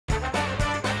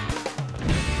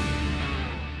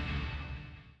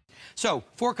So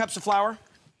 4 cups of flour,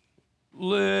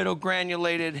 little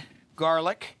granulated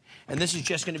garlic, and this is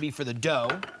just gonna be for the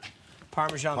dough.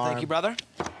 Parmesan, thank you, brother.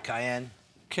 Cayenne.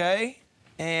 Okay,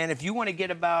 and if you wanna get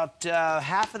about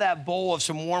half of that bowl of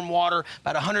some warm water,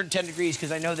 about 110 degrees,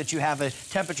 because I know that you have a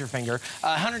temperature finger,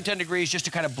 110 degrees just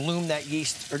to kind of bloom that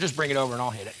yeast, or just bring it over and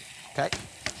I'll hit it, okay?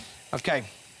 Okay,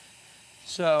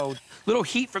 so little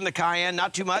heat from the cayenne,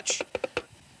 not too much.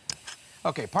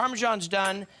 Okay, Parmesan's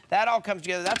done. That all comes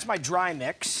together. That's my dry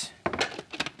mix.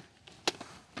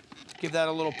 Give that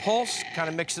a little pulse, kind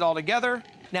of mix it all together.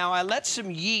 Now, I let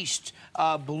some yeast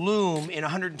bloom in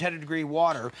 110-degree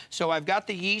water. So I've got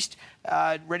the yeast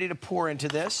ready to pour into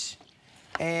this.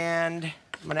 And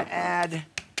I'm gonna add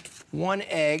 1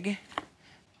 egg.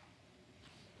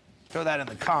 Throw that in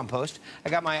the compost. I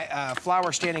got my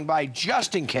flour standing by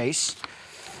just in case.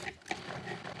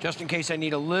 Just in case I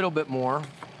need a little bit more.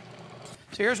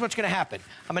 So here's what's gonna happen.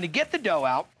 I'm gonna get the dough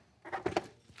out,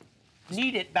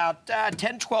 knead it about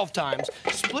 10, 12 times,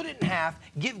 split it in half,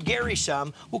 give Gary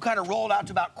some. We'll kind of roll it out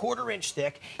to about 1/4 inch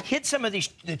thick, hit some of the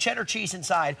cheddar cheese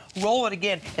inside, roll it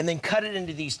again, and then cut it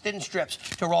into these thin strips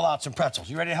to roll out some pretzels.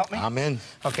 You ready to help me? I'm in.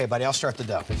 Okay, buddy, I'll start the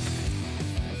dough.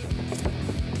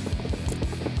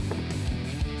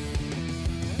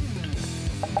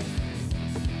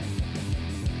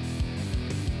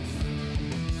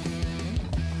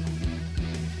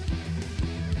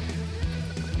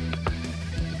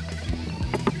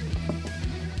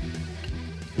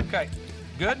 Okay,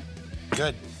 good?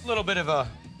 Good. A little bit of a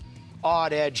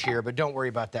odd edge here, but don't worry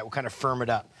about that. We'll kind of firm it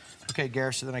up. Okay,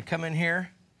 Gary, so then I come in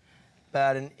here,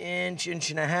 about 1 inch,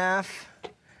 1.5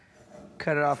 inches,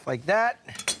 cut it off like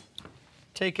that.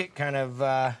 Take it, kind of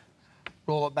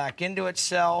roll it back into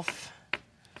itself.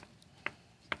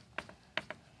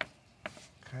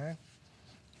 Okay.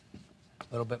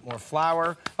 A little bit more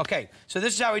flour. Okay, so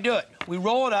this is how we do it. We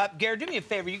roll it up. Gary, do me a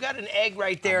favor. You got an egg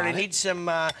right there, and I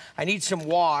need some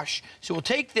wash. So we'll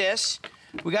take this.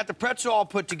 We got the pretzel all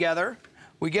put together.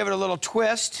 We give it a little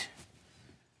twist.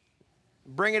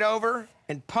 Bring it over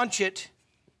and punch it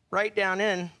right down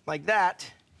in like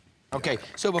that. Okay,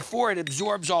 so before it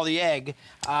absorbs all the egg,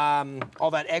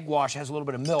 all that egg wash has a little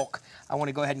bit of milk. I want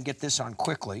to go ahead and get this on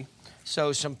quickly.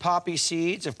 So some poppy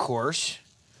seeds, of course.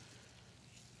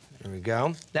 There we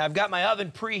go. Now, I've got my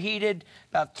oven preheated,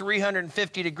 about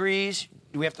 350 degrees.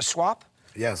 Do we have to swap?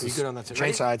 Yes. Are you good on that?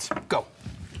 Change sides. Go.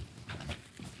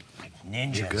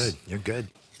 Ninjas. You're good. You're good.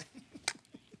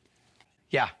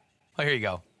 Yeah. Oh, here you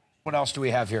go. What else do we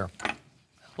have here? A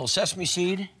little sesame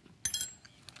seed. Is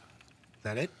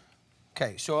that it?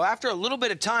 Okay, so after a little bit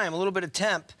of time, a little bit of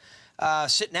temp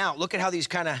sitting out, look at how these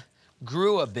kind of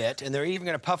grew a bit, and they're even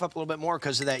going to puff up a little bit more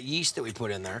because of that yeast that we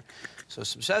put in there. So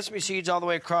some sesame seeds all the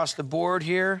way across the board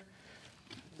here.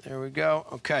 There we go.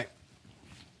 Okay.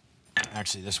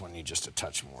 Actually, this one needs just a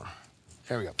touch more.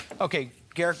 There we go. Okay,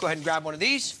 Garrett, go ahead and grab one of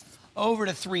these. Over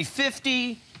to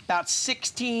 350, about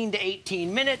 16 to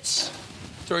 18 minutes.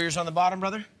 Throw yours on the bottom,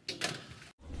 brother.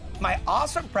 My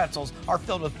awesome pretzels are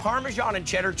filled with Parmesan and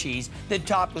cheddar cheese, then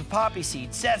topped with poppy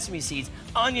seeds, sesame seeds,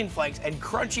 onion flakes, and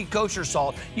crunchy kosher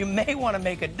salt. You may want to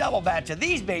make a double batch of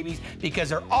these babies because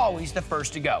they're always the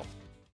first to go.